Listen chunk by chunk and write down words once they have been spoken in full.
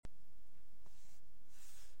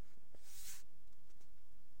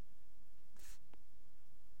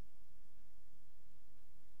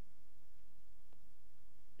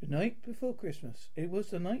night before Christmas. It was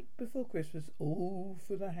the night before Christmas. All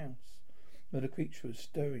through the house not a creature was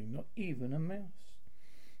stirring, not even a mouse.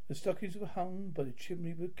 The stockings were hung by the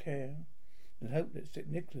chimney with care, and hoped that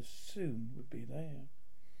St. Nicholas soon would be there.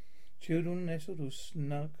 Children nestled all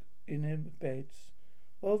snug in their beds,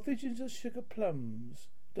 while visions of sugar plums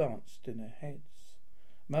danced in their heads.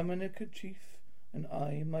 Mum in her kerchief, and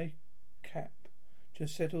I in my cap,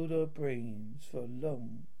 just settled our brains for a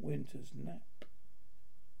long winter's nap.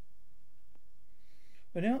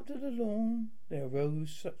 When out to the lawn there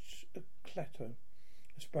arose such a clatter,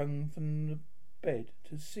 I sprung from the bed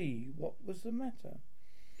to see what was the matter.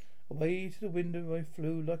 Away to the window I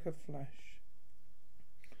flew like a flash,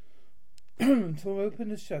 tore open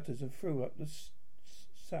the shutters and threw up the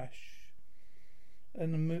sash.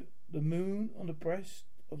 And the moon on the breast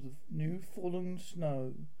of the new fallen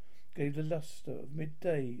snow gave the lustre of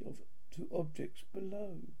midday to objects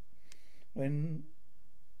below. When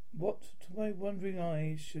what to my wondering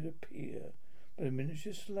eyes should appear but a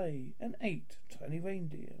miniature sleigh and 8 tiny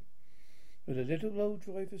reindeer, with a little old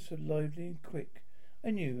driver so lively and quick,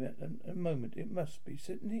 I knew at a moment it must be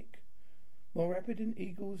St. Nick. More rapid than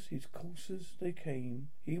eagles, his coursers they came.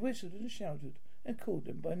 He whistled and shouted and called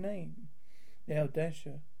them by name. Now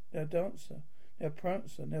Dasher, now Dancer, now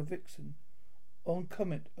Prancer, now Vixen, on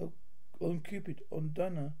Comet, on Cupid, on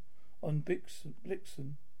Donner, on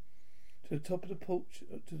Blitzen, to the top of the porch,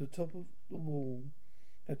 to the top of the wall.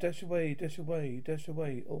 Now dash away, dash away, dash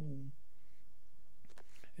away, all.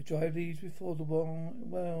 The drive leaves before the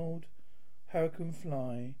wild hurricane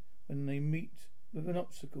fly, when they meet with an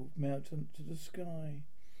obstacle mountain to the sky.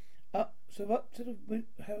 Up to the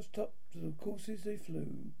housetop, to the courses they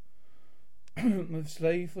flew, with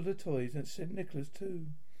sleigh full of toys and St. Nicholas too.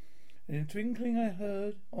 And in a twinkling I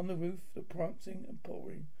heard on the roof the prancing and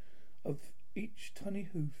pawing of each tiny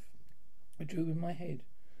hoof. I drew in my head,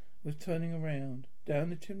 was turning around. Down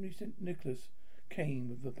the chimney St. Nicholas came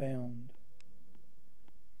with a bound.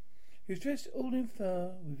 He was dressed all in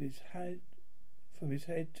fur, with his head from his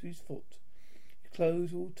head to his foot, his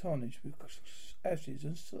clothes all tarnished with ashes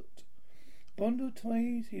and soot. A bundle of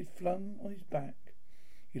toys he had flung on his back.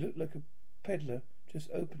 He looked like a peddler just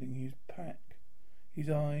opening his pack. His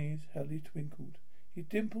eyes, how they twinkled, his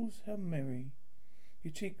dimples, how merry.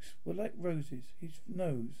 His cheeks were like roses, his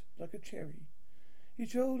nose like a cherry.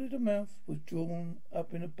 His droll little mouth was drawn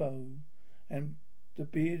up in a bow, and the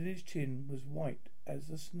beard of his chin was white as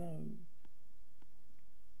the snow.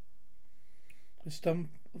 The stump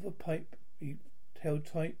of a pipe he held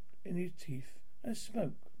tight in his teeth, and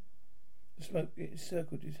smoke. The smoke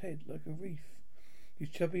encircled his head like a wreath. He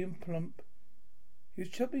was chubby and plump,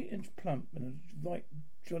 and a right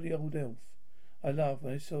jolly old elf. I laughed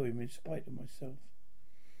when I saw him in spite of myself.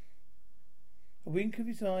 A wink of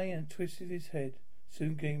his eye and a twist of his head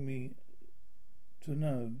soon gave me to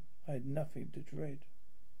know I had nothing to dread.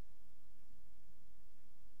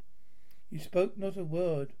 He spoke not a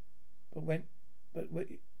word, but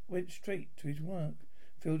went straight to his work,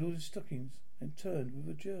 filled all the stockings, and turned with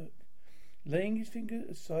a jerk, laying his finger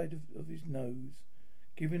aside of his nose,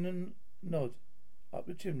 giving a nod. Up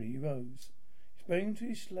the chimney he rose. He sprang to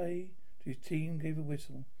his sleigh, to his team gave a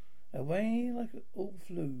whistle. Away like all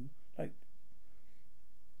flew, like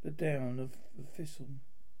the down of the thistle.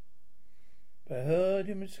 But I heard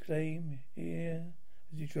him exclaim here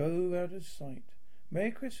as he drove out of sight,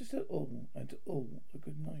 Merry Christmas to all, and to all a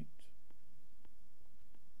good night.